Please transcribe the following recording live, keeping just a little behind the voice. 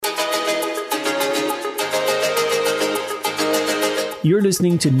You're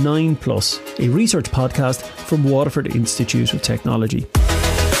listening to 9 Plus, a research podcast from Waterford Institute of Technology.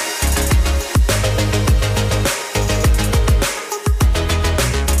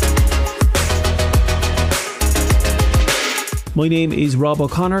 My name is Rob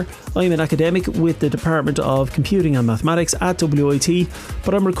O'Connor. I'm an academic with the Department of Computing and Mathematics at WIT,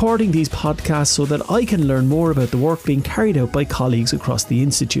 but I'm recording these podcasts so that I can learn more about the work being carried out by colleagues across the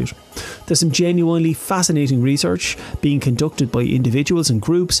Institute. There's some genuinely fascinating research being conducted by individuals and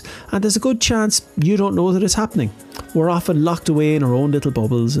groups, and there's a good chance you don't know that it's happening. We're often locked away in our own little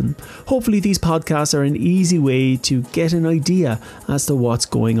bubbles, and hopefully these podcasts are an easy way to get an idea as to what's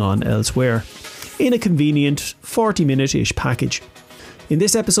going on elsewhere, in a convenient 40-minute-ish package. In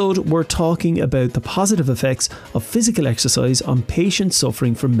this episode, we're talking about the positive effects of physical exercise on patients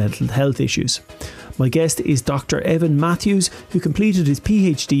suffering from mental health issues. My guest is Dr. Evan Matthews, who completed his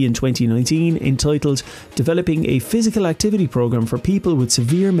PhD in 2019 entitled Developing a Physical Activity Programme for People with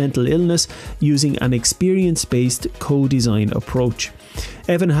Severe Mental Illness using an Experience-Based Co-Design Approach.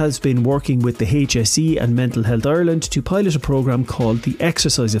 Evan has been working with the HSE and Mental Health Ireland to pilot a programme called The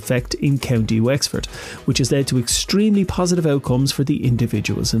Exercise Effect in County Wexford, which has led to extremely positive outcomes for the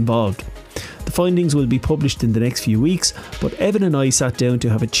individuals involved. The findings will be published in the next few weeks, but Evan and I sat down to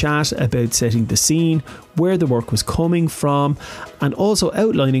have a chat about setting the scene, where the work was coming from, and also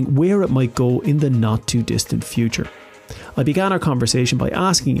outlining where it might go in the not too distant future. I began our conversation by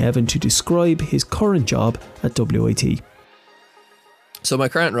asking Evan to describe his current job at WIT. So my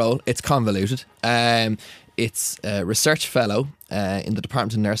current role, it's convoluted. It's a research fellow in the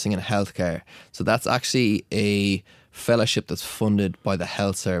Department of Nursing and Healthcare. So that's actually a fellowship that's funded by the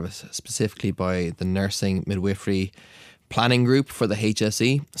Health Service, specifically by the Nursing Midwifery Planning Group for the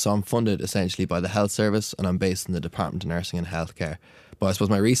HSE. So I'm funded essentially by the Health Service, and I'm based in the Department of Nursing and Healthcare. But I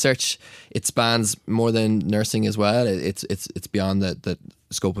suppose my research, it spans more than nursing as well. It's beyond the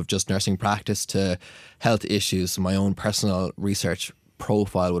scope of just nursing practice to health issues. So my own personal research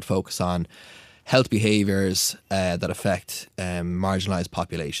profile would focus on health behaviours that affect marginalised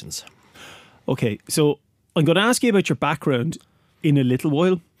populations. Okay, so I'm going to ask you about your background in a little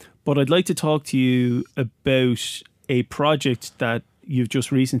while, but I'd like to talk to you about a project that you've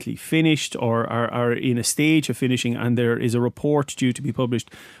just recently finished or are in a stage of finishing, and there is a report due to be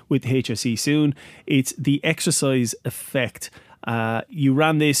published with the HSE soon. It's The Exercise Effect. You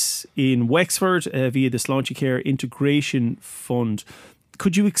ran this in Wexford via the Sláintecare Integration Fund.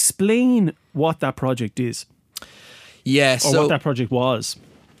 Could you explain what that project is? Yeah, or what that project was?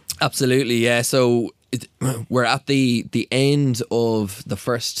 Absolutely, yeah. So we're at the end of the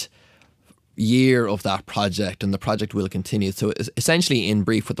first year of that project, and the project will continue. So essentially, in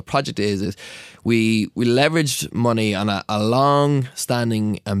brief, what the project is we leveraged money on a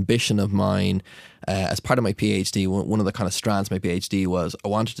long-standing ambition of mine. As part of my PhD, one of the kind of strands of my PhD was I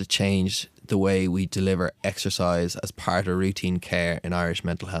wanted to change the way we deliver exercise as part of routine care in Irish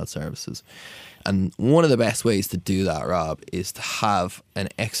mental health services. And one of the best ways to do that, Rob, is to have an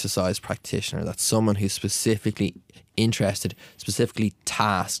exercise practitioner. That's someone who's specifically interested, specifically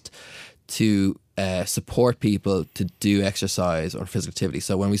tasked to support people to do exercise or physical activity.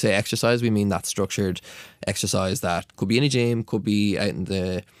 So when we say exercise, we mean that structured exercise that could be in a gym, could be out in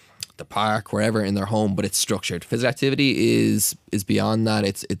the park, wherever in their home, but it's structured. Physical activity is beyond that.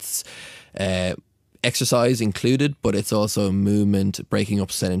 It's exercise included, but it's also movement, breaking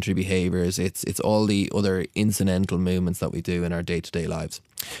up sedentary behaviours. It's all the other incidental movements that we do in our day-to-day lives.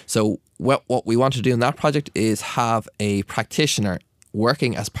 So what we want to do in that project is have a practitioner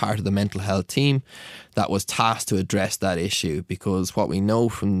working as part of the mental health team that was tasked to address that issue, because what we know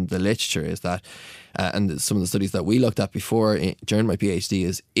from the literature is that and some of the studies that we looked at before during my PhD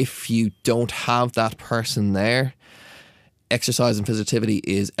is if you don't have that person there, exercise and physical activity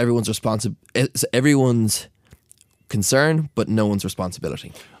is it's everyone's concern, but no one's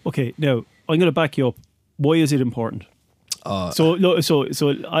responsibility. Okay, now I'm going to back you up. Why is it important? I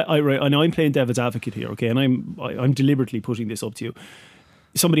know I'm playing devil's advocate here, okay, and I'm deliberately putting this up to you.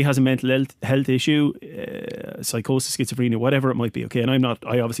 Somebody has a mental health issue, psychosis, schizophrenia, whatever it might be, okay, and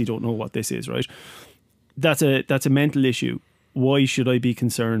I obviously don't know what this is, right? That's a mental issue. Why should I be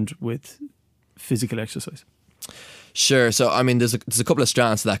concerned with physical exercise? Sure. So, I mean, there's a couple of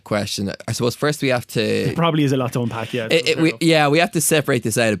strands to that question. I suppose first we have to... It probably is a lot to unpack, yeah. We have to separate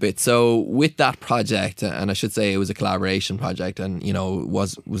this out a bit. So, with that project, and I should say it was a collaboration project, and, you know,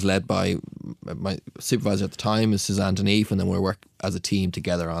 was led by my supervisor at the time, is Suzanne Deneve, and then we worked as a team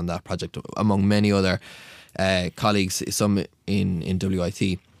together on that project, among many other colleagues, some in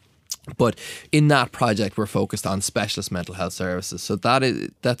WIT. But in that project, we're focused on specialist mental health services. So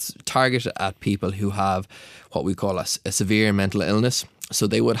that's targeted at people who have what we call a severe mental illness. So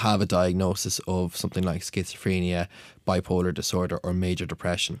they would have a diagnosis of something like schizophrenia, bipolar disorder, or major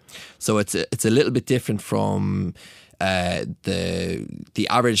depression. So it's a little bit different from the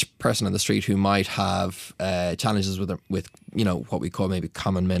average person on the street who might have challenges with what we call maybe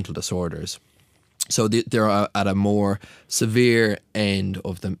common mental disorders. So they're at a more severe end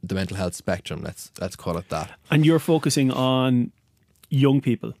of the mental health spectrum. Let's call it that. And you're focusing on young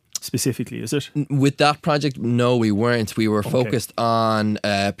people specifically, is it? With that project, no, we weren't. We were focused on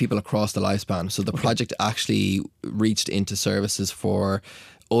people across the lifespan. So the project actually reached into services for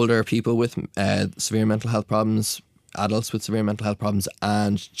older people with severe mental health problems, adults with severe mental health problems,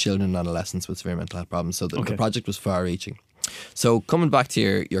 and children and adolescents with severe mental health problems. So the project was far-reaching. So coming back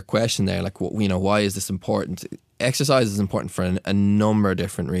to your question there, like, why is this important? Exercise is important for a number of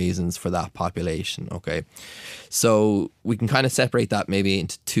different reasons for that population. Okay, so we can kind of separate that maybe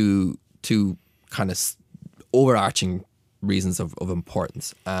into two kind of overarching reasons of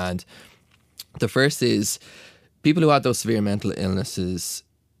importance. And the first is people who have those severe mental illnesses,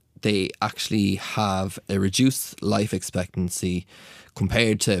 they actually have a reduced life expectancy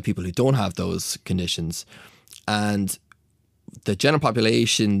compared to people who don't have those conditions. And the general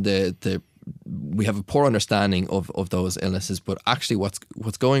population, we have a poor understanding of those illnesses, but actually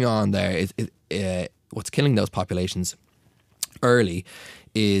what's going on there is what's killing those populations early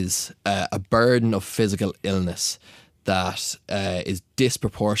is a burden of physical illness that is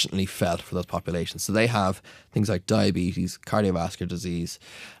disproportionately felt for those populations. So they have things like diabetes, cardiovascular disease,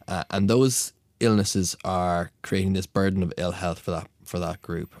 and those illnesses are creating this burden of ill health for that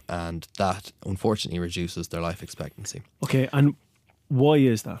group, and that unfortunately reduces their life expectancy. Okay, and why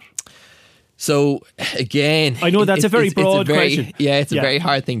is that? So again, I know that's a very broad question. Yeah, it's a very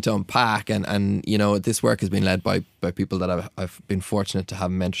hard thing to unpack, and this work has been led by people that I've been fortunate to have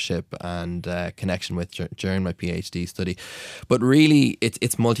mentorship and connection with during my PhD study. But really,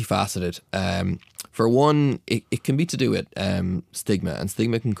 it's multifaceted. For one, it can be to do with stigma, and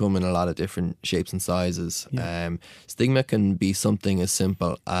stigma can come in a lot of different shapes and sizes. Yeah. Stigma can be something as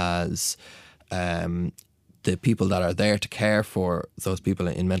simple as the people that are there to care for those people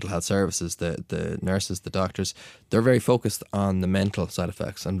in mental health services, the nurses, the doctors, they're very focused on the mental side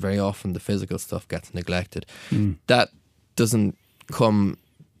effects, and very often the physical stuff gets neglected. That doesn't come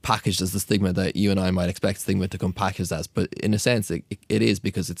packaged as the stigma that you and I might expect stigma to come packaged as, but in a sense it is,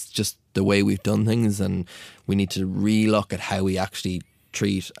 because it's just the way we've done things, and we need to re-look at how we actually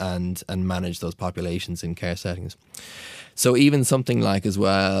treat and manage those populations in care settings. So even something like, as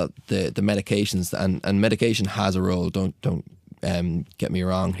well, the medications, and medication has a role, don't get me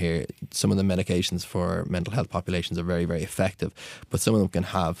wrong here. Some of the medications for mental health populations are very, very effective, but some of them can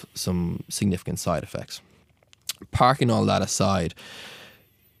have some significant side effects. Parking all that aside,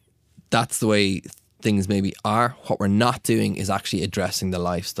 that's the way things maybe are. What we're not doing is actually addressing the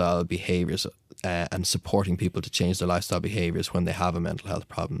lifestyle behaviours and supporting people to change their lifestyle behaviours when they have a mental health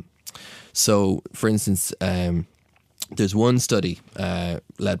problem. So, for instance, there's one study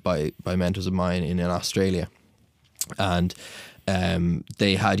led by mentors of mine in Australia, and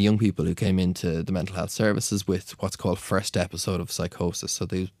they had young people who came into the mental health services with what's called first episode of psychosis. So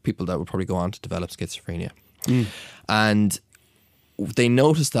these people that would probably go on to develop schizophrenia. And they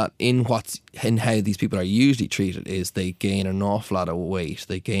noticed that in how these people are usually treated is they gain an awful lot of weight.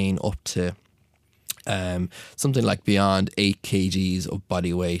 They gain up to something like beyond 8 kgs of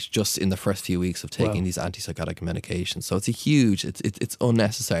body weight just in the first few weeks of taking these antipsychotic medications. So it's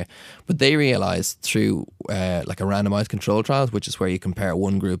unnecessary. But they realised through like a randomised control trial, which is where you compare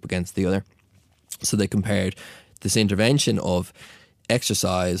one group against the other. So they compared this intervention of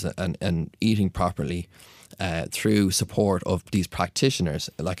exercise and eating properly through support of these practitioners,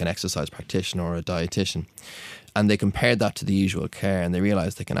 like an exercise practitioner or a dietitian. And they compared that to the usual care, and they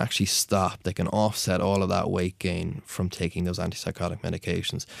realised they can actually they can offset all of that weight gain from taking those antipsychotic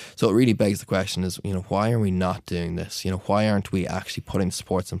medications. So it really begs the question is, why are we not doing this? Why aren't we actually putting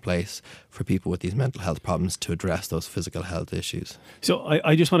supports in place for people with these mental health problems to address those physical health issues? So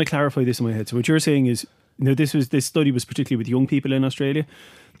I just want to clarify this in my head. So what you're saying is, this study was particularly with young people in Australia,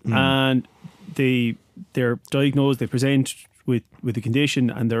 and they're diagnosed, they present with the condition,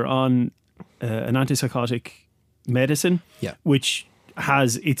 and they're on an antipsychotic medicine, which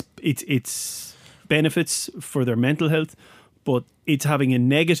has its benefits for their mental health, but it's having a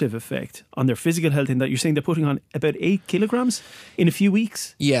negative effect on their physical health, in that you're saying they're putting on about 8 kilograms in a few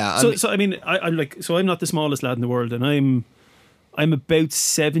weeks. Yeah. So I mean, I'm not the smallest lad in the world, and I'm about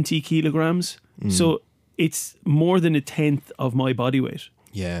 70 kilograms. So it's more than a tenth of my body weight.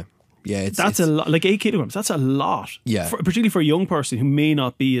 Yeah. That's a lot. Like 8 kilograms, that's a lot. Yeah. Particularly for a young person who may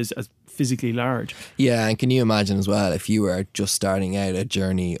not be as physically large. Yeah, and can you imagine as well, if you were just starting out a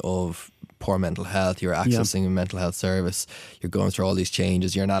journey of poor mental health, you're accessing a mental health service, you're going through all these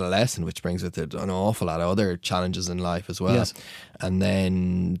changes, you're an adolescent, which brings with it an awful lot of other challenges in life as well. Yes. And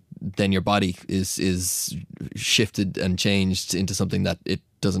then your body is shifted and changed into something that it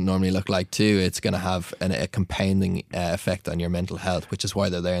doesn't normally look like too. It's going to have a compounding effect on your mental health, which is why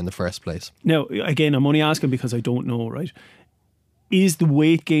they're there in the first place. Now, again, I'm only asking because I don't know, right? Is the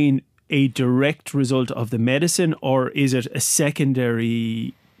weight gain a direct result of the medicine, or is it a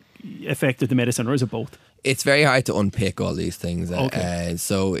secondary effect of the medicine, or is it both? It's very hard to unpick all these things. Okay.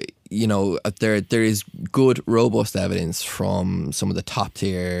 So, you know, there is good, robust evidence from some of the top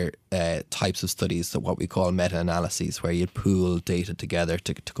tier types of studies, so what we call meta-analyses, where you pool data together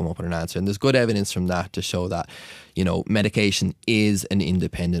to come up with an answer. And there's good evidence from that to show that, you know, medication is an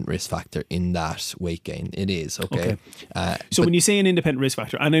independent risk factor in that weight gain. It is, okay? So when you say an independent risk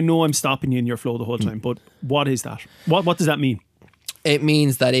factor, and I know I'm stopping you in your flow the whole time, but what is that? What does that mean? It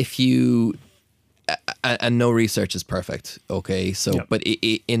means that if you... And no research is perfect, okay? So, but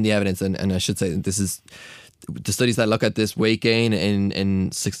in the evidence, and I should say, this is the studies that look at this weight gain in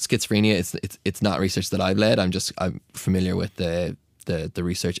schizophrenia. It's not research that I've led. I'm familiar with the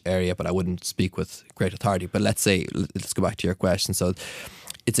research area, but I wouldn't speak with great authority. But let's go back to your question. So,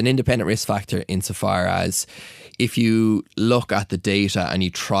 it's an independent risk factor insofar as if you look at the data and you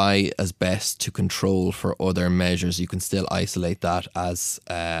try as best to control for other measures, you can still isolate that as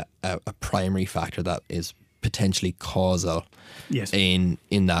a primary factor that is potentially causal in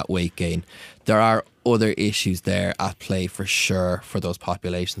that weight gain. There are other issues there at play for sure for those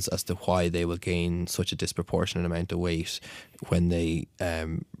populations as to why they will gain such a disproportionate amount of weight when they,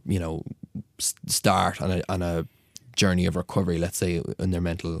 start on a journey of recovery, let's say, in their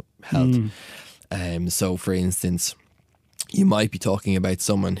mental health. So, for instance, you might be talking about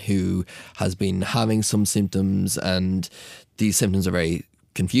someone who has been having some symptoms, and these symptoms are very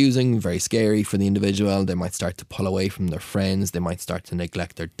confusing, very scary for the individual. They might start to pull away from their friends. They might start to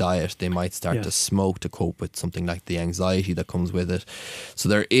neglect their diet. They might start to smoke to cope with something like the anxiety that comes with it. So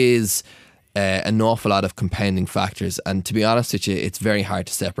there is an awful lot of compounding factors. And to be honest with you, it's very hard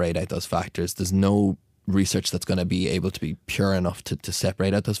to separate out those factors. There's no research that's going to be able to be pure enough to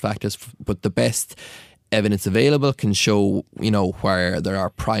separate out those factors, but the best evidence available can show, you know, where there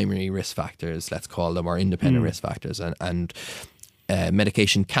are primary risk factors, let's call them, or independent risk factors, and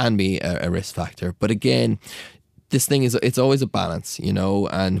medication can be a risk factor. But again, this thing it's always a balance, you know,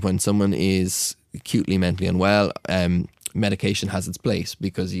 and when someone is acutely mentally unwell, medication has its place,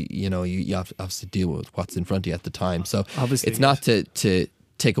 because you have to deal with what's in front of you at the time. So obviously, it's not to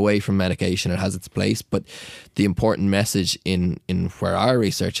take away from medication. It has its place, but the important message in where our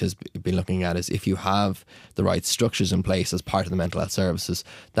research has been looking at is if you have the right structures in place as part of the mental health services,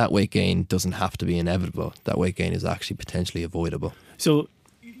 that weight gain doesn't have to be inevitable. That weight gain is actually potentially avoidable. So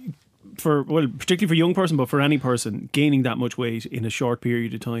particularly for a young person, but for any person, gaining that much weight in a short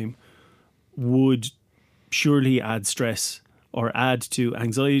period of time would surely add stress or add to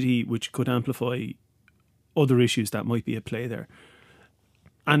anxiety, which could amplify other issues that might be at play there.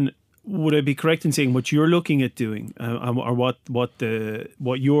 And would I be correct in saying what you're looking at doing, or what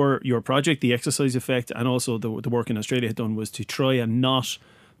your project, the Exercise Effect, and also the work in Australia had done, was to try and not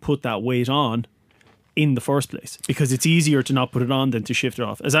put that weight on in the first place, because it's easier to not put it on than to shift it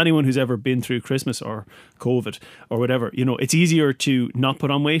off. As anyone who's ever been through Christmas or COVID or whatever, you know, it's easier to not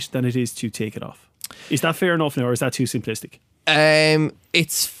put on weight than it is to take it off. Is that fair enough now, or is that too simplistic?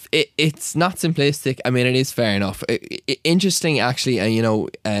 It's not simplistic. I mean, it is fair enough. Interesting, actually,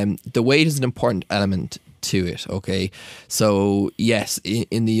 and the weight is an important element to it. Okay, so yes,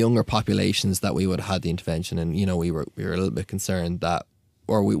 in the younger populations that we would have had the intervention, and we were a little bit concerned that,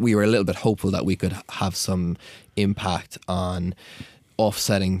 or we were a little bit hopeful that we could have some impact on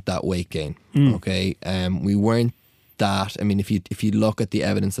offsetting that weight gain. Okay, we weren't. That, I mean, if you look at the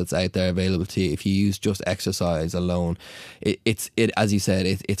evidence that's out there available to you, if you use just exercise alone, it's as you said,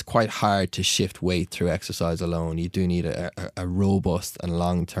 it's quite hard to shift weight through exercise alone. You do need a robust and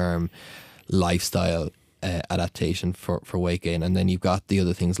long-term lifestyle adaptation for weight gain, and then you've got the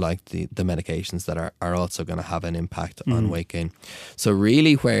other things like the medications that are also going to have an impact on weight gain. So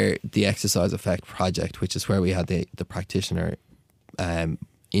really, where the Exercise Effect project, which is where we had the practitioner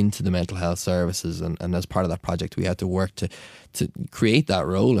into the mental health services, and as part of that project we had to work to create that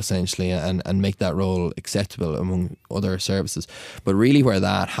role essentially, and make that role acceptable among other services. But really where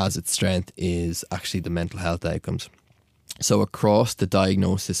that has its strength is actually the mental health outcomes. So across the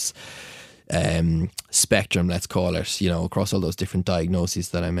diagnosis spectrum, let's call it, across all those different diagnoses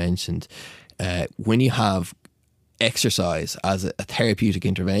that I mentioned. When you have exercise as a therapeutic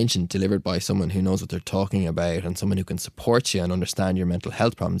intervention delivered by someone who knows what they're talking about and someone who can support you and understand your mental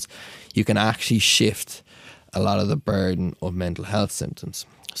health problems, you can actually shift a lot of the burden of mental health symptoms.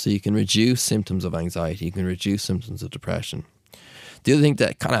 So you can reduce symptoms of anxiety, you can reduce symptoms of depression. The other thing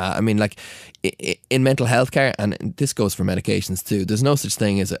that in mental health care, and this goes for medications too, there's no such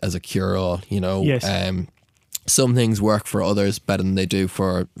thing as a cure-all, Yes. Some things work for others better than they do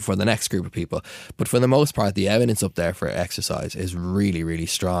for the next group of people. But for the most part, the evidence up there for exercise is really, really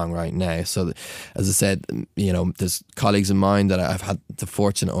strong right now. So as I said, there's colleagues of mine that I've had the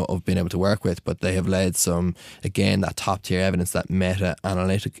fortune of being able to work with, but they have led some, again, that top tier evidence, that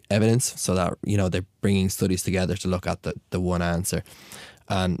meta-analytic evidence, so that, they're bringing studies together to look at the one answer.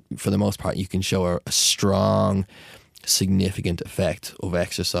 And for the most part, you can show a strong, significant effect of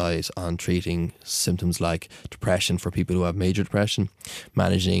exercise on treating symptoms like depression for people who have major depression,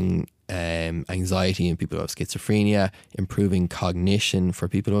 managing anxiety in people who have schizophrenia, improving cognition for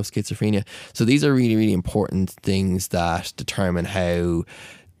people who have schizophrenia. So these are really, really important things that determine how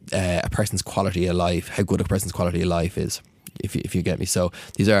a person's quality of life, how good a person's quality of life is, if you get me. So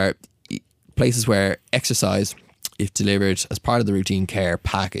these are places where exercise, if delivered as part of the routine care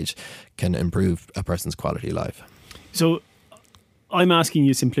package, can improve a person's quality of life. So I'm asking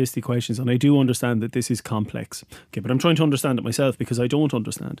you simplistic questions, and I do understand that this is complex. Okay, but I'm trying to understand it myself because I don't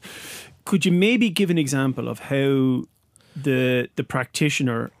understand. Could you maybe give an example of how the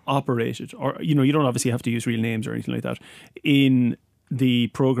practitioner operated, or you don't obviously have to use real names or anything like that, in the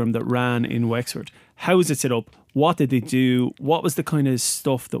program that ran in Wexford? How was it set up? What did they do? What was the kind of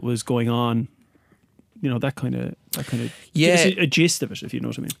stuff that was going on? That kind of give us a gist of it, if you know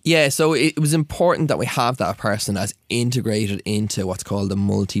what I mean. Yeah, so it was important that we have that person as integrated into what's called a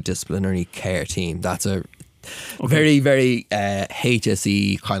multidisciplinary care team. That's a very, very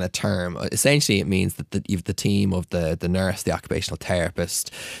HSE kind of term. Essentially, it means that you've the team of the nurse, the occupational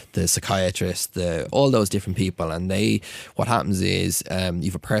therapist, the psychiatrist, all those different people. And what happens is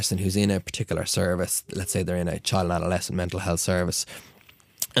you've a person who's in a particular service. Let's say they're in a child and adolescent mental health service,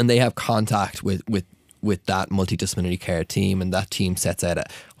 and they have contact with that multidisciplinary care team, and that team sets out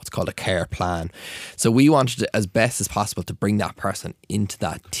what's called a care plan. So we wanted to, as best as possible, to bring that person into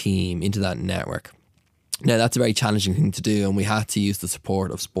that team, into that network. Now that's a very challenging thing to do, and we had to use the support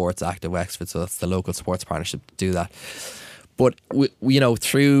of Sports Active Wexford, so that's the local sports partnership, to do that. But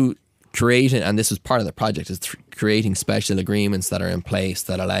through creating, and this was part of the project, is creating special agreements that are in place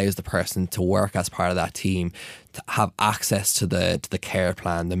that allows the person to work as part of that team, to have access to the care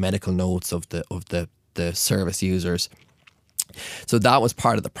plan, the medical notes of the service users. So that was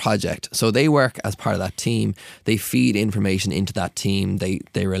part of the project. So they work as part of that team. They feed information into that team. They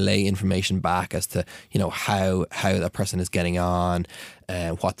relay information back as to how that person is getting on,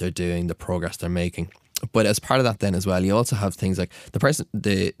 what they're doing, the progress they're making. But as part of that, then as well, you also have things like the person,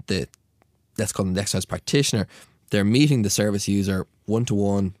 the let's call them the exercise practitioner. They're meeting the service user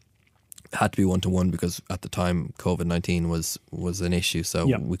one-to-one. Had to be one-to-one because at the time COVID-19 was an issue, so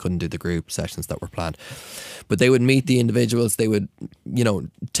we couldn't do the group sessions that were planned. But they would meet the individuals. They would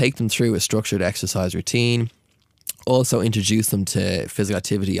take them through a structured exercise routine, also introduce them to physical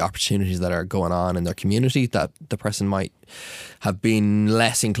activity opportunities that are going on in their community that the person might have been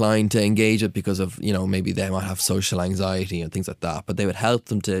less inclined to engage with because of maybe they might have social anxiety and things like that. But they would help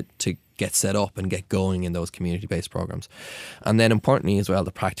them to get set up and get going in those community-based programs. And then importantly as well,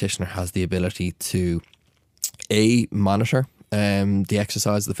 the practitioner has the ability to monitor the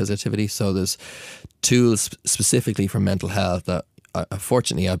exercise, the physical activity. So there's tools specifically for mental health that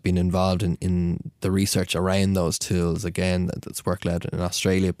fortunately I've been involved in the research around those tools. Again, that's work led in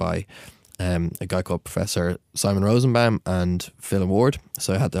Australia by a guy called Professor Simon Rosenbaum and Phil Ward.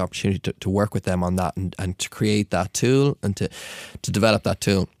 So I had the opportunity to work with them on that and to create that tool and to develop that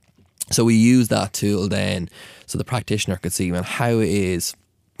tool. So we use that tool then so the practitioner could see, well, how is,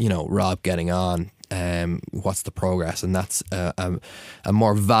 Rob getting on? What's the progress? And that's a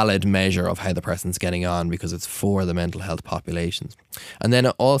more valid measure of how the person's getting on because it's for the mental health populations. And then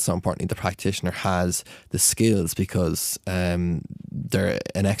also importantly, the practitioner has the skills because they're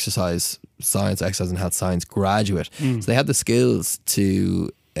an exercise and health science graduate. So they have the skills to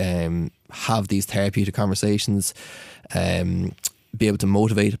have these therapeutic conversations, be able to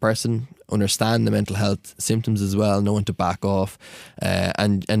motivate a person, understand the mental health symptoms as well, know when to back off,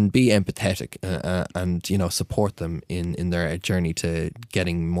 and be empathetic and support them in their journey to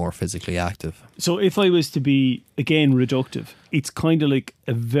getting more physically active. So if I was to be again reductive, it's kind of like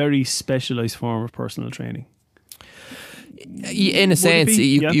a very specialised form of personal training. In a sense,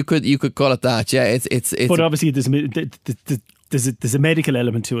 you could call it that. Yeah, it's. But obviously, there's a medical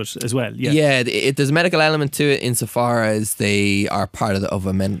element to it as well. Yeah, there's a medical element to it insofar as they are part of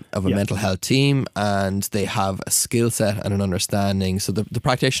a mental health team, and they have a skill set and an understanding. So the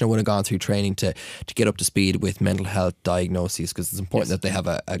practitioner would have gone through training to get up to speed with mental health diagnoses, because it's important that they have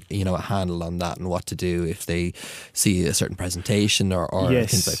a handle on that and what to do if they see a certain presentation or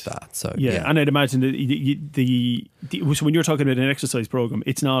things like that. So and I'd imagine that so when you're talking about an exercise program,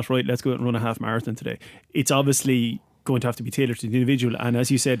 it's not right. Let's go out and run a half marathon today. It's obviously going to have to be tailored to the individual, and as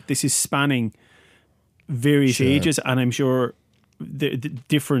you said, this is spanning various ages, and I'm sure the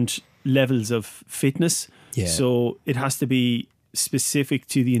different levels of fitness. So it has to be specific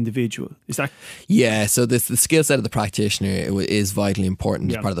to the individual. Is that? So the skill set of the practitioner is vitally important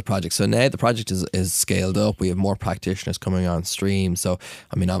as part of the project. So now the project is scaled up. We have more practitioners coming on stream. So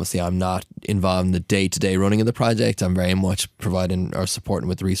I mean, obviously I'm not involved in the day-to-day running of the project. I'm very much providing or supporting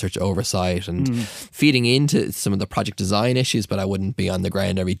with research oversight and feeding into some of the project design issues, but I wouldn't be on the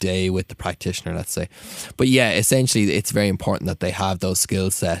ground every day with the practitioner, let's say. But essentially it's very important that they have those skill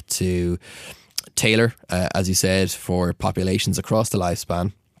set to tailor, as you said, for populations across the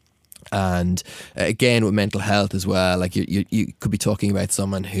lifespan. And again, with mental health as well, like you could be talking about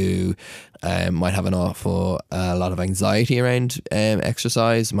someone who might have an awful lot of anxiety around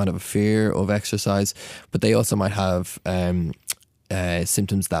exercise, might have a fear of exercise, but they also might have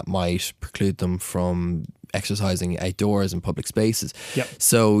symptoms that might preclude them from exercising outdoors in public spaces.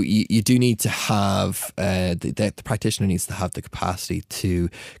 So you do need to have the practitioner needs to have the capacity to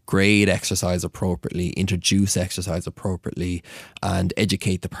grade exercise appropriately, introduce exercise appropriately, and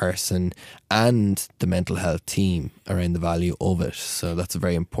educate the person and the mental health team around the value of it. So that's a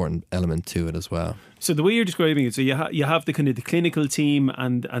very important element to it as well. So the way you're describing it, so you have the kind of the clinical team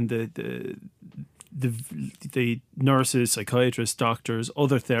and the nurses, psychiatrists, doctors,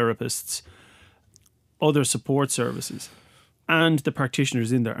 other therapists, other support services, and the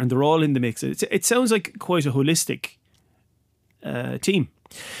practitioners in there, and they're all in the mix. It sounds like quite a holistic team.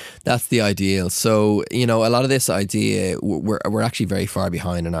 That's the ideal. So, a lot of this idea, we're actually very far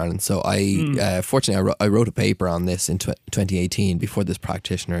behind in Ireland. So fortunately, I wrote a paper on this in 2018 before this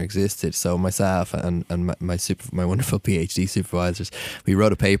practitioner existed. So myself and my wonderful PhD supervisors, we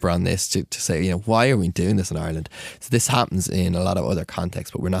wrote a paper on this to say, why are we doing this in Ireland? So this happens in a lot of other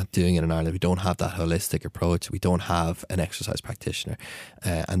contexts, but we're not doing it in Ireland. We don't have that holistic approach. We don't have an exercise practitioner,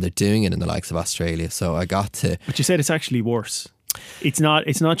 and they're doing it in the likes of Australia. So I got to... But you said it's actually worse. It's not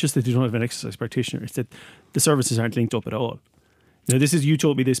just that you don't have an exercise practitioner, it's that the services aren't linked up at all. Now, you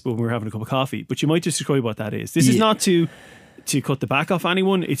told me this when we were having a cup of coffee, but you might just describe what that is. This is not to cut the back off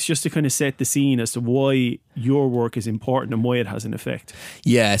anyone, it's just to kind of set the scene as to why your work is important and why it has an effect.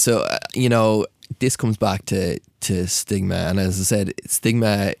 So this comes back to stigma, and as I said,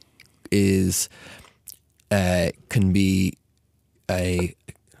 stigma can be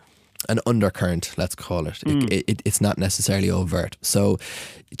an undercurrent, let's call it. It's not necessarily overt. So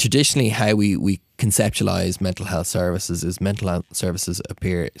traditionally how we conceptualize mental health services is mental health services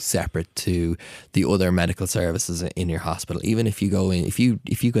appear separate to the other medical services in your hospital. Even if you go in, if you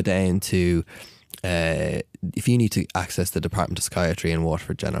go down to if you need to access the Department of Psychiatry in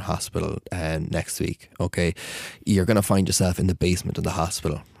Waterford General Hospital next week, okay, you're going to find yourself in the basement of the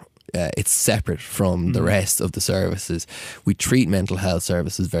hospital. It's separate from the rest of the services. We treat mental health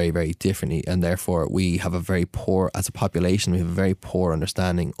services very, very differently, and therefore we have as a population, we have a very poor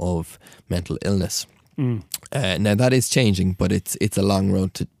understanding of mental illness. Now that is changing, but it's a long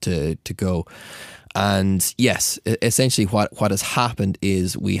road to go. And yes, essentially what has happened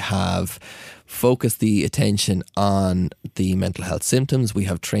is we have focused the attention on the mental health symptoms. We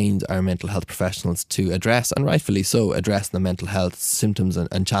have trained our mental health professionals to address, and rightfully so, address the mental health symptoms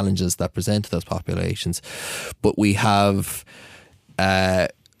and challenges that present to those populations. But we have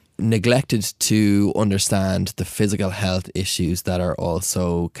neglected to understand the physical health issues that are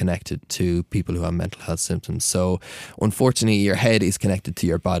also connected to people who have mental health symptoms. So unfortunately, your head is connected to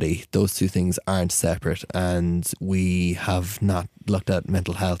your body. Those two things aren't separate, and we have not looked at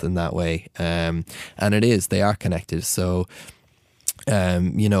mental health in that way. And they are connected. So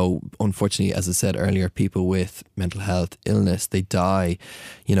unfortunately, as I said earlier, people with mental health illness, they die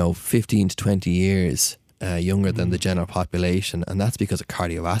 15 to 20 years younger than the general population, and that's because of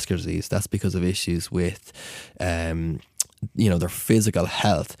cardiovascular disease. That's because of issues with their physical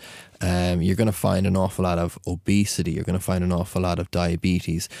health. You're going to find an awful lot of obesity, you're going to find an awful lot of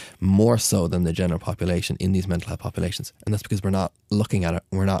diabetes, more so than the general population in these mental health populations. And that's because we're not looking at it,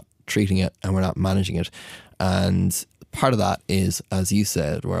 we're not treating it, and we're not managing it. And part of that is, as you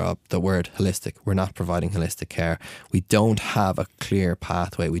said, the word holistic. We're not providing holistic care. We don't have a clear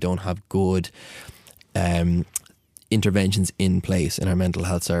pathway. We don't have good interventions in place in our mental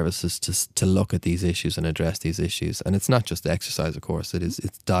health services to look at these issues and address these issues. And it's not just exercise, of course.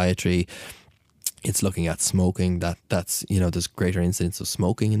 It's dietary. It's looking at smoking. That's there's greater incidence of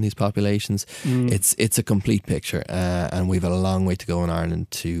smoking in these populations. It's a complete picture, and we've a long way to go in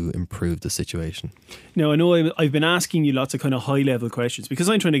Ireland to improve the situation. Now, I know I've been asking you lots of kind of high level questions because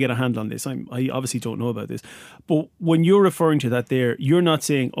I'm trying to get a handle on this. I obviously don't know about this, but when you're referring to that, you're not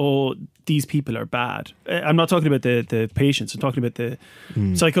saying, oh, these people are bad. I'm not talking about the patients. I'm talking about the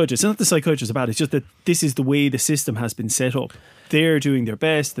psychiatrists. It's not the psychiatrists are bad. It's just that this is the way the system has been set up. They're doing their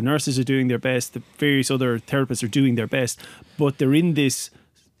best. The nurses are doing their best. The various other therapists are doing their best. But they're in this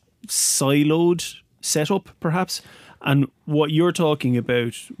siloed setup, perhaps. And what you're talking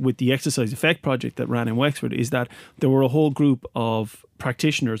about with the Exercise Effect project that ran in Wexford is that there were a whole group of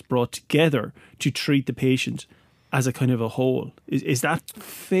practitioners brought together to treat the patient as a kind of a whole. Is that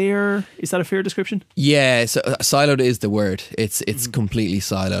fair? Is that a fair description? Yeah, so siloed is the word. It's completely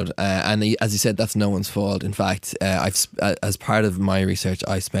siloed, and as you said, that's no one's fault. In fact, as part of my research,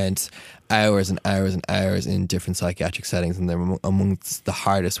 I spent hours and hours and hours in different psychiatric settings, and they're amongst the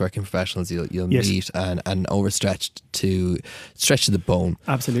hardest working professionals you'll meet, and overstretched to the bone.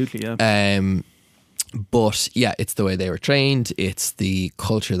 Absolutely, yeah. But yeah, it's the way they were trained. It's the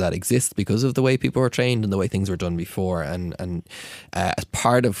culture that exists because of the way people were trained and the way things were done before. And as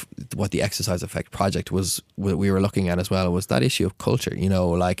part of what the Exercise Effect project was, what we were looking at as well, was that issue of culture.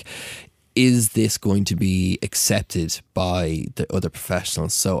 Like, is this going to be accepted by the other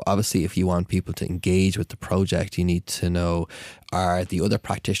professionals? So obviously, if you want people to engage with the project, you need to know, are the other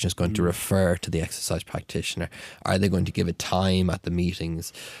practitioners going to refer to the exercise practitioner? Are they going to give it time at the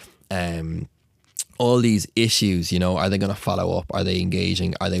meetings? All these issues, are they going to follow up? Are they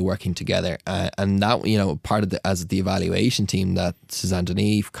engaging? Are they working together? And that, part of the evaluation team that Suzanne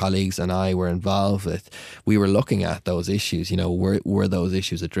Denis, colleagues, and I were involved with, we were looking at those issues. Were those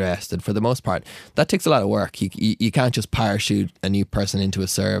issues addressed? And for the most part, that takes a lot of work. You can't just parachute a new person into a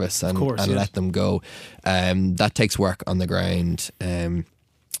service and let them go. That takes work on the ground.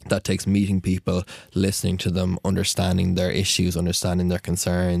 That takes meeting people, listening to them, understanding their issues, understanding their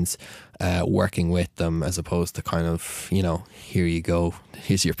concerns, working with them, as opposed to kind of, here you go,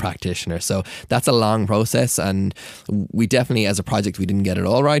 here's your practitioner. So that's a long process, and we definitely, as a project, we didn't get it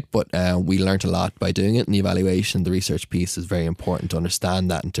all right, but we learnt a lot by doing it. And the evaluation, the research piece is very important to understand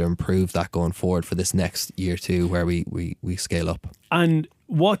that and to improve that going forward for this next year too, where we scale up. And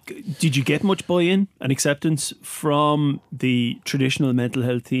what did you get much buy-in and acceptance from the traditional mental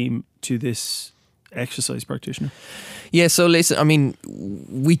health team to this exercise practitioner? Yeah, so listen, I mean,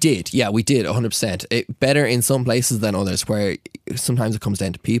 we did 100%. Better in some places than others, where sometimes it comes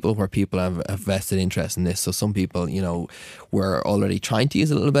down to people, where people have a vested interest in this. So some people, were already trying to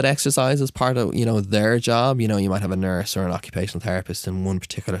use a little bit of exercise as part of, their job. You might have a nurse or an occupational therapist in one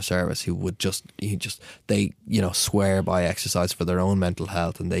particular service who would they swear by exercise for their own mental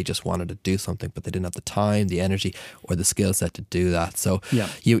health, and they just wanted to do something, but they didn't have the time, the energy, or the skill set to do that. So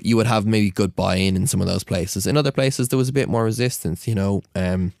you would have maybe good buy-in in some of those places. In other places, there was a bit more resistance.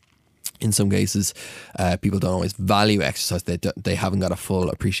 In some cases, people don't always value exercise. They haven't got a full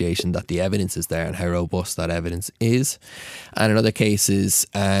appreciation that the evidence is there and how robust that evidence is. And in other cases,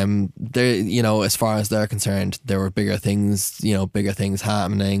 as far as they're concerned, there were bigger things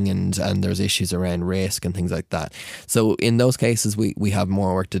happening, and there's issues around risk and things like that. So in those cases, we have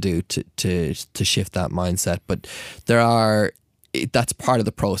more work to do to shift that mindset. But that's part of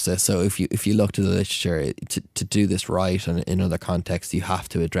the process. So if you look to the literature, to do this right, and in other contexts, you have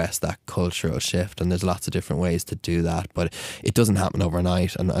to address that cultural shift, and there's lots of different ways to do that, but it doesn't happen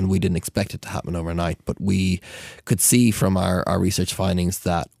overnight, and we didn't expect it to happen overnight, but we could see from our research findings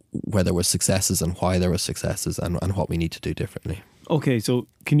that where there were successes and why there were successes, and what we need to do differently. Okay, so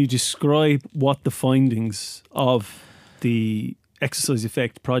can you describe what the findings of the Exercise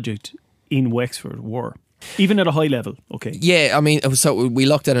Effect project in Wexford were? Even at a high level, okay. Yeah, I mean, so we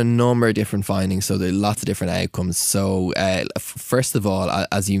looked at a number of different findings, so there are lots of different outcomes. So first of all,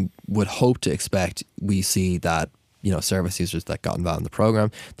 as you would hope to expect, we see that service users that got involved in the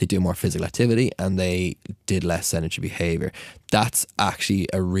program, they do more physical activity and they did less sedentary behaviour. That's actually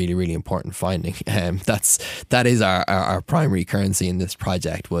a really, really important finding. That is our primary currency in this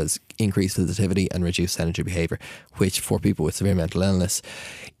project, was increased physical activity and reduced sedentary behaviour, which for people with severe mental illness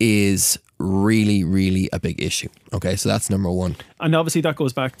is really, really a big issue. Okay, so that's number one. And obviously that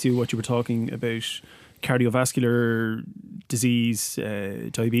goes back to what you were talking about, cardiovascular disease,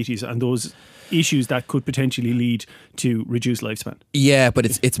 diabetes, and those issues that could potentially lead to reduced lifespan. Yeah, but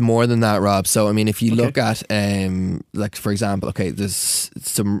it's more than that, Rob. So I mean, if you look at like for example,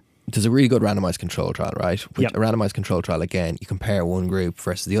 there's a really good randomized control trial, right? With a randomized control trial, again, you compare one group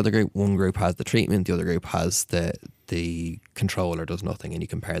versus the other group. One group has the treatment, the other group has the control or does nothing, and you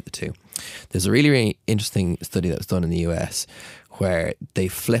compare the two. There's a really, really interesting study that was done in the US where they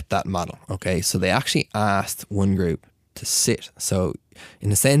flipped that model. Okay, so they actually asked one group to sit. So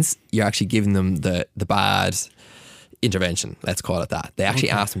in a sense, you're actually giving them the bad intervention, let's call it that. They actually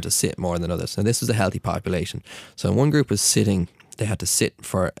asked them to sit more than others. Now, this was a healthy population. So one group was sitting, they had to sit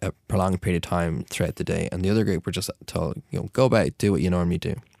for a prolonged period of time throughout the day, and the other group were just told, go about, do what you normally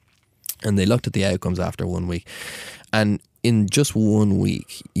do. And they looked at the outcomes after 1 week. And in just 1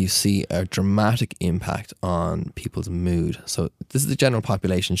 week, you see a dramatic impact on people's mood. So this is the general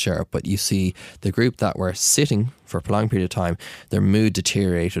population, sure, but you see the group that were sitting for a prolonged period of time, their mood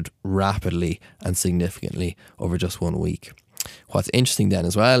deteriorated rapidly and significantly over just 1 week. What's interesting then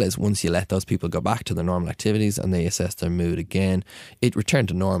as well is once you let those people go back to their normal activities and they assess their mood again, it returned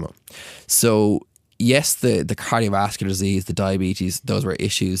to normal. So yes, the cardiovascular disease, the diabetes, those were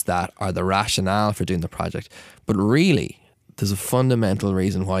issues that are the rationale for doing the project. But really, there's a fundamental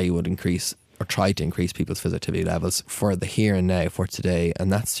reason why you would increase or try to increase people's physical activity levels for the here and now, for today,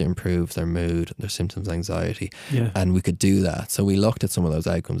 and that's to improve their mood, their symptoms, anxiety. Yeah. And we could do that. So we looked at some of those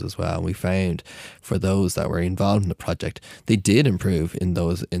outcomes as well. We found for those that were involved in the project, they did improve in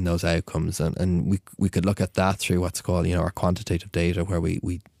those outcomes, and we could look at that through what's called our quantitative data, where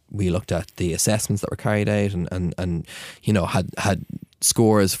we looked at the assessments that were carried out and had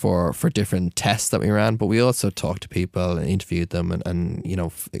scores for different tests that we ran, but we also talked to people and interviewed them and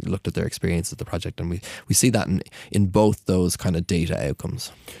looked at their experience of the project, and we see that in both those kind of data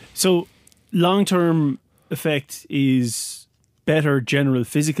outcomes. So long-term effect is better general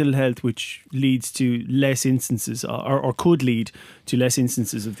physical health, which leads to less instances or could lead to less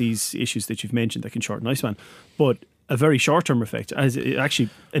instances of these issues that you've mentioned that can shorten lifespan. But a very short-term effect, as actually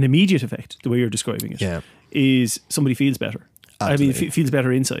an immediate effect, the way you're describing it, is somebody feels better. Absolutely. I mean, it feels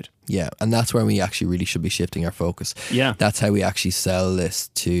better inside. Yeah, and that's where we actually really should be shifting our focus. Yeah. That's how we actually sell this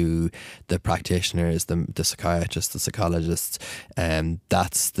to the practitioners, the psychiatrists, the psychologists.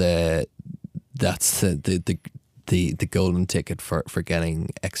 That's the golden ticket for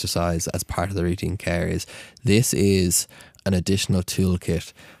getting exercise as part of the routine care. This is an additional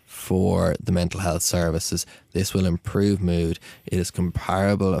toolkit for the mental health services. This will improve mood. It has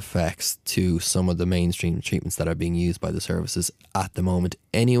comparable effects to some of the mainstream treatments that are being used by the services at the moment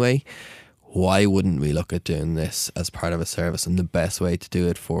anyway. Why wouldn't we look at doing this as part of a service? And the best way to do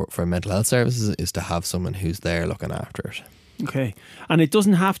it for mental health services is to have someone who's there looking after it. Okay. And it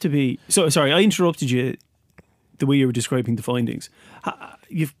doesn't have to be... So, sorry, I interrupted you the way you were describing the findings.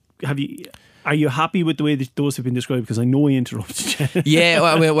 Are you happy with the way that those have been described? Because I know I interrupted you. Yeah,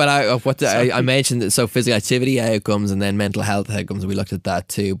 well, I mean, I mentioned that, so physical activity outcomes and then mental health outcomes. We looked at that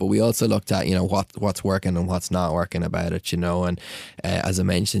too, but we also looked at what's working and what's not working about it. And as I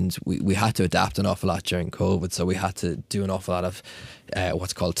mentioned, we had to adapt an awful lot during COVID, so we had to do an awful lot of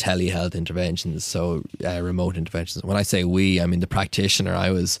what's called telehealth interventions, so remote interventions. When I say we, I mean the practitioner. I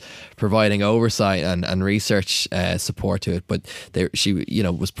was providing oversight and research support to it, but she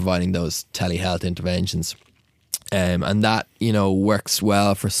was providing those telehealth interventions. And that works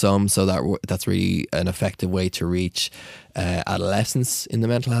well for some, so that's really an effective way to reach adolescents in the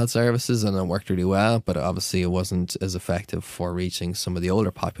mental health services, and it worked really well. But obviously, it wasn't as effective for reaching some of the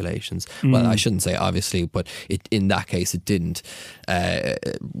older populations. Well, I shouldn't say obviously, but in that case, it didn't.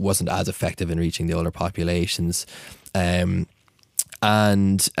 It wasn't as effective in reaching the older populations. And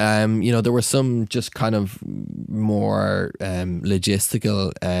there were some just kind of more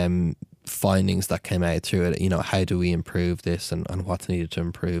logistical findings that came out through it. How do we improve this, and what's needed to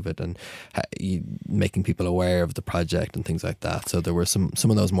improve it, and making people aware of the project and things like that. So there were some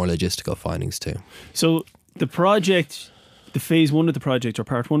of those more logistical findings too. So the project, the phase one of the project, or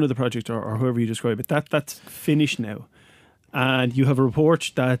part one of the project, or however you describe it, that's finished now. And you have a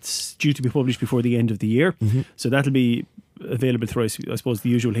report that's due to be published before the end of the year. Mm-hmm. So that'll be available through, I suppose, the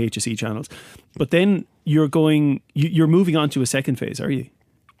usual HSE channels. But then you're moving on to a second phase, are you?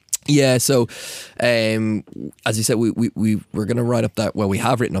 Yeah, so as you said, we're going to write up that. Well, we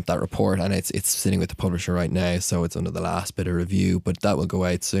have written up that report, and it's sitting with the publisher right now, so it's under the last bit of review. But that will go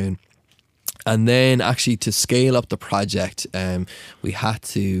out soon. And then, actually, to scale up the project, we had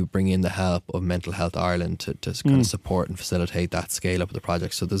to bring in the help of Mental Health Ireland to kind of support and facilitate that scale up of the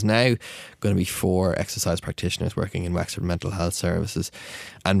project. So there's now going to be 4 exercise practitioners working in Wexford Mental Health Services,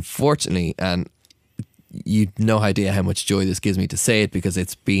 and fortunately, and you no idea how much joy this gives me to say it, because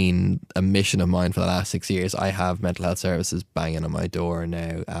it's been a mission of mine for the last 6 years. I have mental health services banging on my door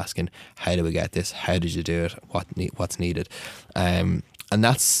now asking, how do we get this? How did you do it? What's needed? And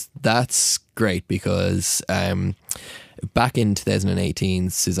that's great, because back in 2018,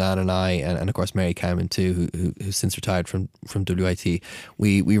 Suzanne and I, and of course Mary Cowman too, who's since retired from WIT,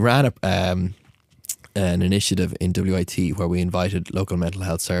 we ran an initiative in WIT where we invited local mental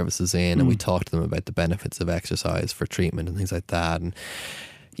health services in, and we talked to them about the benefits of exercise for treatment and things like that. And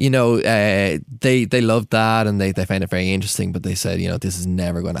they loved that, and they found it very interesting, but they said, this is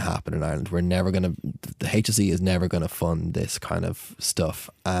never going to happen in Ireland. The HSE is never going to fund this kind of stuff.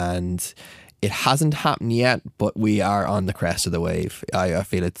 And it hasn't happened yet, but we are on the crest of the wave. I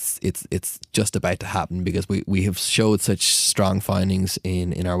feel it's just about to happen, because we have showed such strong findings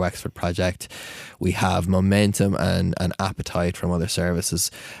in our Wexford project. We have momentum and appetite from other services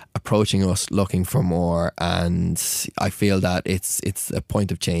approaching us looking for more, and I feel that it's a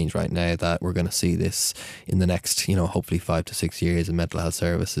point of change right now, that we're going to see this in the next hopefully 5 to 6 years in mental health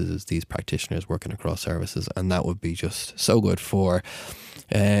services, these practitioners working across services, and that would be just so good for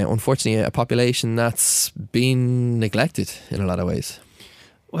unfortunately a population that's been neglected in a lot of ways.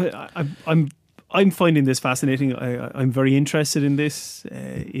 Well, I'm finding this fascinating. I'm very interested in this.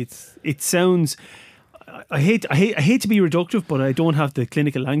 It sounds. I hate to be reductive, but I don't have the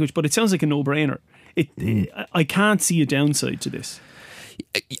clinical language. But it sounds like a no-brainer. I can't see a downside to this.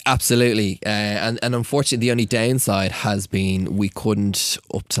 Absolutely, and unfortunately the only downside has been we couldn't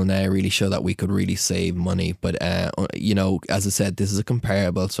up till now really show that we could really save money, but as I said, this is a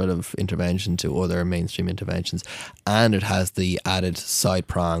comparable sort of intervention to other mainstream interventions, and it has the added side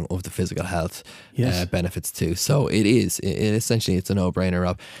prong of the physical health benefits too. So essentially it's a no-brainer,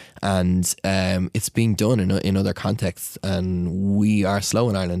 Rob, and it's being done in other contexts, and we are slow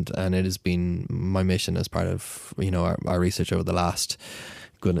in Ireland, and it has been my mission as part of our research over the last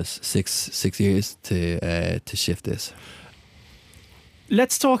six years to shift this.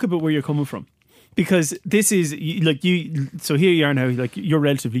 Let's talk about where you're coming from, because this is like you. So here you are now, like you're a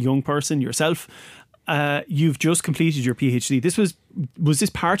relatively young person yourself. You've just completed your PhD. Was this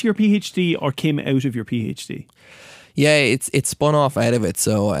part of your PhD or came out of your PhD? Yeah, it's spun off out of it.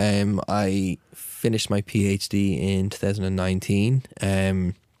 So I finished my PhD in 2019.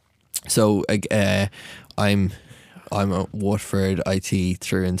 So I'm a Waterford IT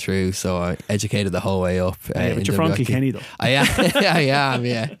through and through, so I educated the whole way up. But you're from Kilkenny though. I am,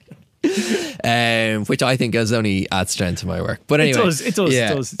 yeah. Which I think has only adds strength to my work. But anyway, it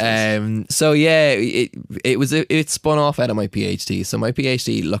does. So yeah, it spun off out of my PhD. So my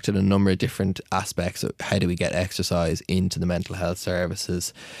PhD looked at a number of different aspects of how do we get exercise into the mental health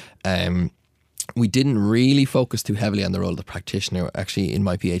services. We didn't really focus too heavily on the role of the practitioner. Actually, in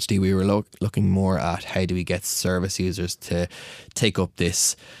my PhD, we were looking more at how do we get service users to take up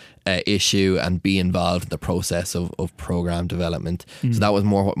this issue and be involved in the process of program development. So that was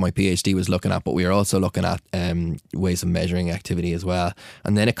more what my PhD was looking at, but we were also looking at ways of measuring activity as well.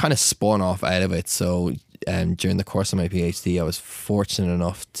 And then it kind of spun off out of it. So during the course of my PhD, I was fortunate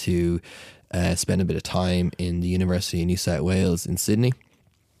enough to spend a bit of time in the University of New South Wales in Sydney.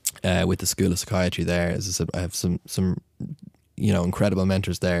 With the School of Psychiatry there. As I said, I have some incredible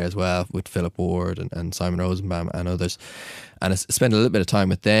mentors there as well, with Philip Ward and Simon Rosenbaum and others. And I spent a little bit of time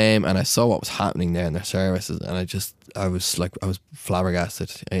with them, and I saw what was happening there in their services, and I was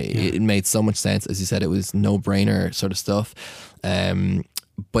flabbergasted. It made so much sense. As you said, it was no-brainer sort of stuff.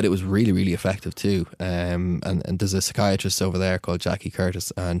 But it was really, really effective too. And there's a psychiatrist over there called Jackie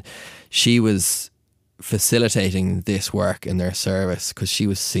Curtis, and she was facilitating this work in their service because she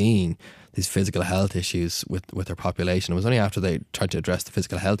was seeing these physical health issues with their population. It was only after they tried to address the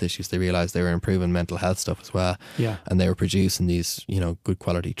physical health issues they realised they were improving mental health stuff as well. Yeah. And they were producing these, good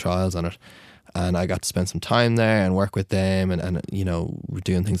quality trials on it. And I got to spend some time there and work with them and we're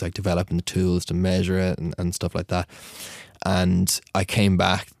doing things like developing the tools to measure it and stuff like that. And I came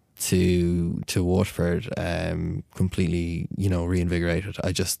back to Waterford completely reinvigorated.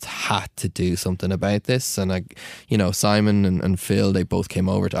 I just had to do something about this, and Simon and Phil, they both came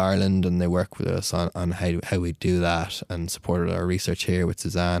over to Ireland and they worked with us on how we do that, and supported our research here with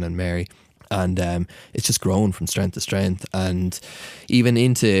Suzanne and Mary. And it's just grown from strength to strength. And even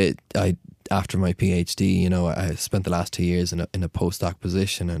after my PhD, I spent the last 2 years in a postdoc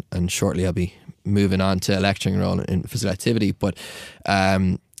position, and shortly I'll be moving on to a lecturing role in physical activity. But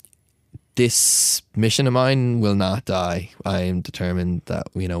this mission of mine will not die. I am determined that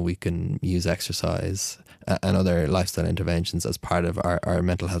we can use exercise and other lifestyle interventions as part of our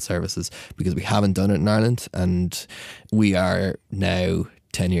mental health services, because we haven't done it in Ireland, and we are now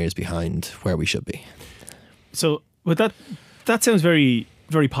 10 years behind where we should be. So, but that sounds very,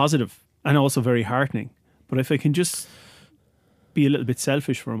 very positive and also very heartening. But if I can just be a little bit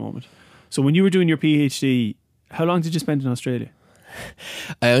selfish for a moment. So when you were doing your PhD, how long did you spend in Australia?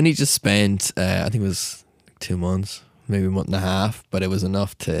 I only just spent, I think it was 2 months, maybe a month and a half, but it was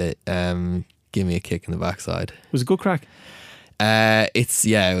enough to give me a kick in the backside. Was it good crack?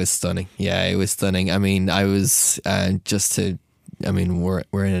 It was stunning. Yeah, it was stunning. I mean, I was we're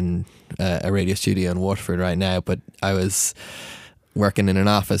in a radio studio in Waterford right now, but I was working in an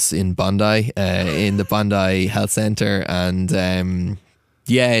office in Bondi, in the Bondi Health Centre, and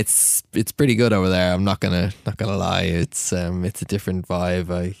it's pretty good over there. I'm not gonna lie. It's a different vibe.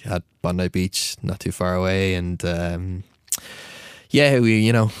 I had Bondi Beach not too far away, and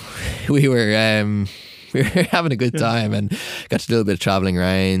we were having a good time and got to do a little bit of travelling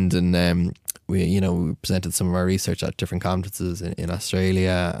around, and we presented some of our research at different conferences in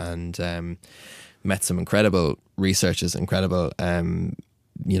Australia, and met some incredible researchers, incredible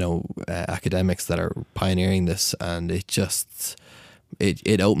academics that are pioneering this, and it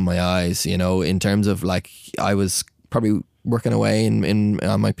opened my eyes, in terms of, like, I was probably working away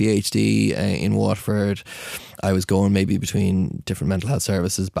on my PhD in Waterford. I was going maybe between different mental health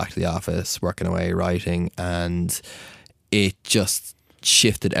services, back to the office, working away, writing, and it just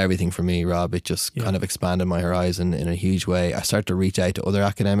shifted everything for me, Rob. It just kind of expanded my horizon in a huge way. I started to reach out to other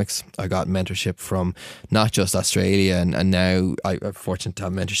academics. I got mentorship from not just Australia, and now I'm fortunate to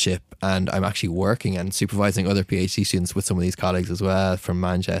have mentorship, and I'm actually working and supervising other PhD students with some of these colleagues as well from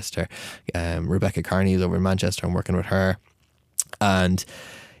Manchester. Rebecca Carney is over in Manchester. I'm working with her, and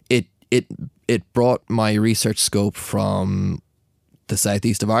it brought my research scope from the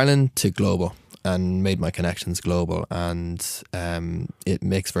southeast of Ireland to global, and made my connections global, and it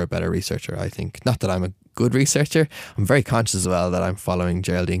makes for a better researcher, I think. Not that I'm a good researcher. I'm very conscious as well that I'm following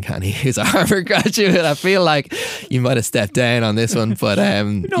Geraldine Canny, who's a Harvard graduate. I feel like you might have stepped down on this one, but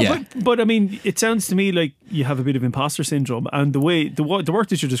but I mean, it sounds to me like you have a bit of imposter syndrome, and the work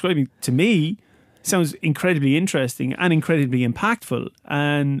that you're describing to me sounds incredibly interesting and incredibly impactful,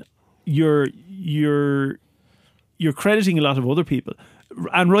 and you're crediting a lot of other people,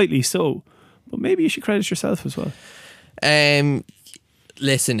 and rightly so. But maybe you should credit yourself as well.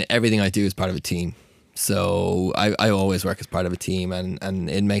 Listen, everything I do is part of a team. So I always work as part of a team, and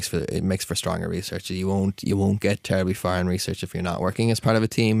it makes for stronger research. You won't get terribly far in research if you're not working as part of a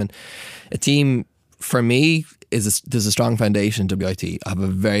team. And a team, for me, there's a strong foundation in WIT. I have a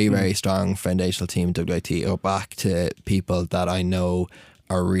very, very strong foundational team in WIT. I go back to people that I know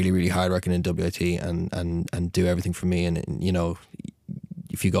are really, really hardworking in WIT and do everything for me. And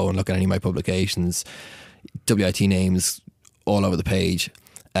if you go and look at any of my publications, WIT names all over the page.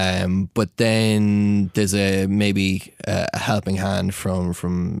 But then there's maybe a helping hand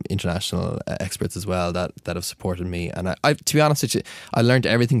from international experts as well that have supported me. And I to be honest with you, I learned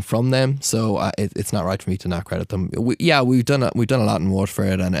everything from them. So it's not right for me to not credit them. We've done a lot in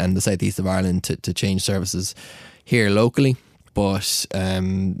Waterford and the southeast of Ireland to change services here locally. But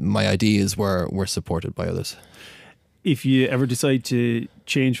my ideas were supported by others. If you ever decide to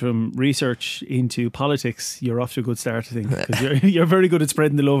change from research into politics, you're off to a good start, I think, because you're very good at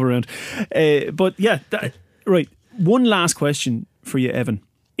spreading the love around. Right. One last question for you, Evan.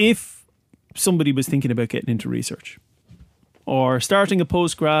 If somebody was thinking about getting into research or starting a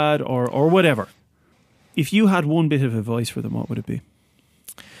postgrad or whatever, if you had one bit of advice for them, what would it be?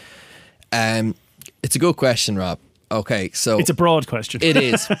 It's a good question, Rob. Okay, so it's a broad question. It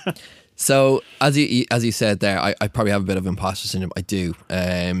is. So as you said there, I probably have a bit of imposter syndrome. I do.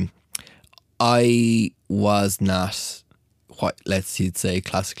 I was not what you'd say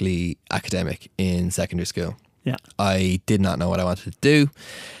classically academic in secondary school. Yeah. I did not know what I wanted to do.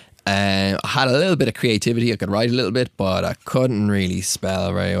 I had a little bit of creativity. I could write a little bit, but I couldn't really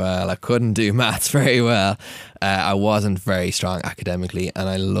spell very well. I couldn't do maths very well. I wasn't very strong academically, and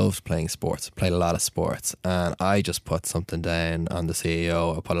I loved playing sports. Played a lot of sports, and I just put something down on the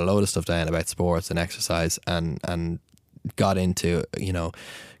CEO. I put a load of stuff down about sports and exercise, and got into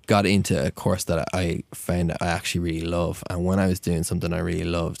a course that I found I actually really love. And when I was doing something I really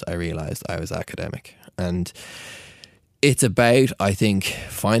loved, I realised I was academic. And it's about, I think,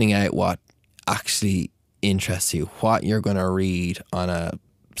 finding out what actually interests you, what you're going to read on a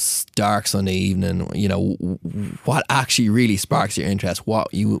dark Sunday evening, what actually really sparks your interest,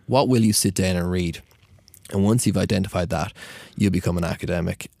 what will you sit down and read. And once you've identified that, you'll become an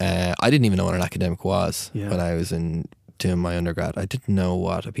academic. I didn't even know what an academic was when I was doing my undergrad. I didn't know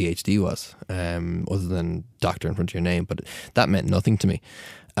what a PhD was, other than doctor in front of your name, but that meant nothing to me.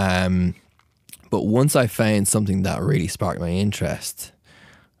 But once I found something that really sparked my interest,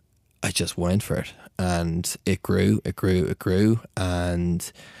 I just went for it. and it grew,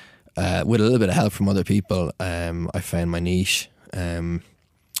 and with a little bit of help from other people, I found my niche.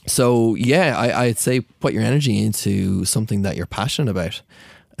 So yeah, I'd say put your energy into something that you're passionate about,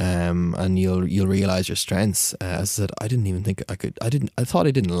 and you'll realize your strengths. As I said, I didn't even think I could. I thought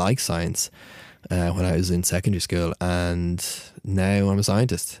I didn't like science when I was in secondary school, and now I'm a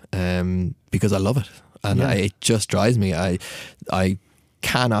scientist because I love it, and it just drives me. I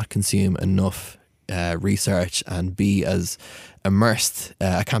cannot consume enough research and be as immersed.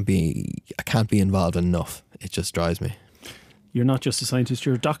 I can't be involved enough. It just drives me. You're not just a scientist,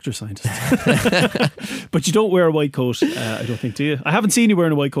 you're a doctor scientist. But you don't wear a white coat, I don't think, do you? I haven't seen you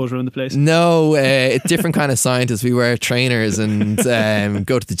wearing a white coat around the place. No, different kind of scientists. We wear trainers and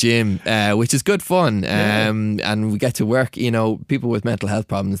go to the gym, which is good fun. And we get to work, people with mental health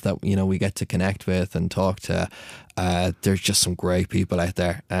problems that, we get to connect with and talk to. There's just some great people out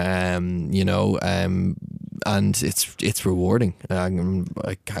there, and it's rewarding.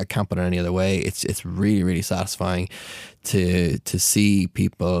 I can't put it any other way. It's really, really satisfying to see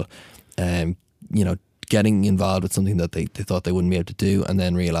people, getting involved with something that they thought they wouldn't be able to do, and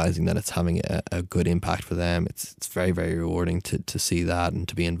then realizing that it's having a good impact for them. It's very, very rewarding to see that and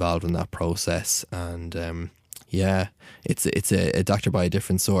to be involved in that process. And it's a doctor by a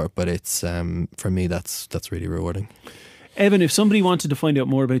different sort, but it's for me that's really rewarding. Evan, if somebody wanted to find out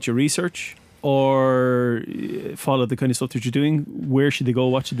more about your research or follow the kind of stuff that you're doing, where should they go?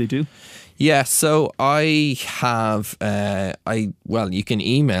 What should they do? Yeah, so I have, you can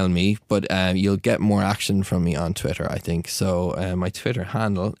email me, but you'll get more action from me on Twitter, I think. So my Twitter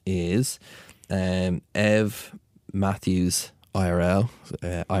handle is Ev Matthews IRL,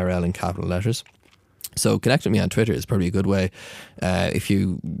 IRL in capital letters. So connect with me on Twitter is probably a good way. If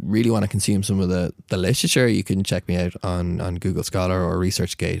you really want to consume some of the literature, you can check me out on Google Scholar or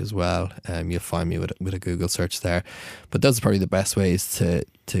ResearchGate as well. You'll find me with a Google search there. But those are probably the best ways to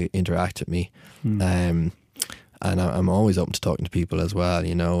interact with me. And I'm always open to talking to people as well,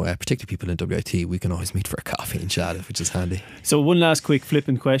 particularly people in WIT. We can always meet for a coffee and chat, which is handy. So one last quick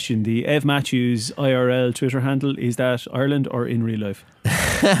flippant question. The Ev Matthews IRL Twitter handle, is that Ireland or in real life?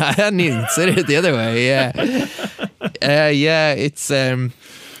 I hadn't even considered it the other way, it's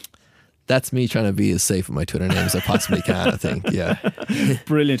that's me trying to be as safe with my Twitter name as I possibly can, I think.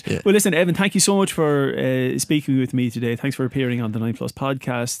 Brilliant. Well, listen, Evan, thank you so much for speaking with me today. Thanks for appearing on the 9 Plus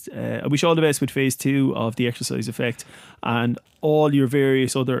podcast. I wish you all the best with phase 2 of The Exercise Effect and all your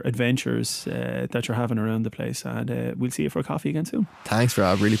various other adventures that you're having around the place, and we'll see you for a coffee again soon. Thanks,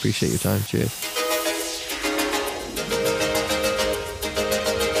 Rob. Really appreciate your time. Cheers.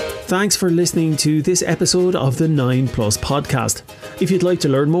 Thanks for listening to this episode of the 9 Plus podcast. If you'd like to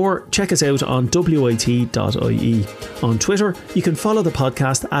learn more, check us out on wit.ie. On Twitter, you can follow the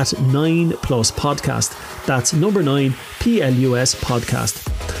podcast at 9 Plus Podcast. That's number 9 PLUS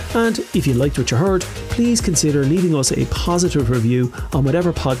Podcast. And if you liked what you heard, please consider leaving us a positive review on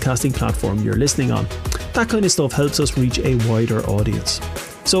whatever podcasting platform you're listening on. That kind of stuff helps us reach a wider audience.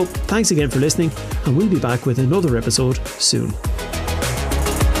 So thanks again for listening, and we'll be back with another episode soon.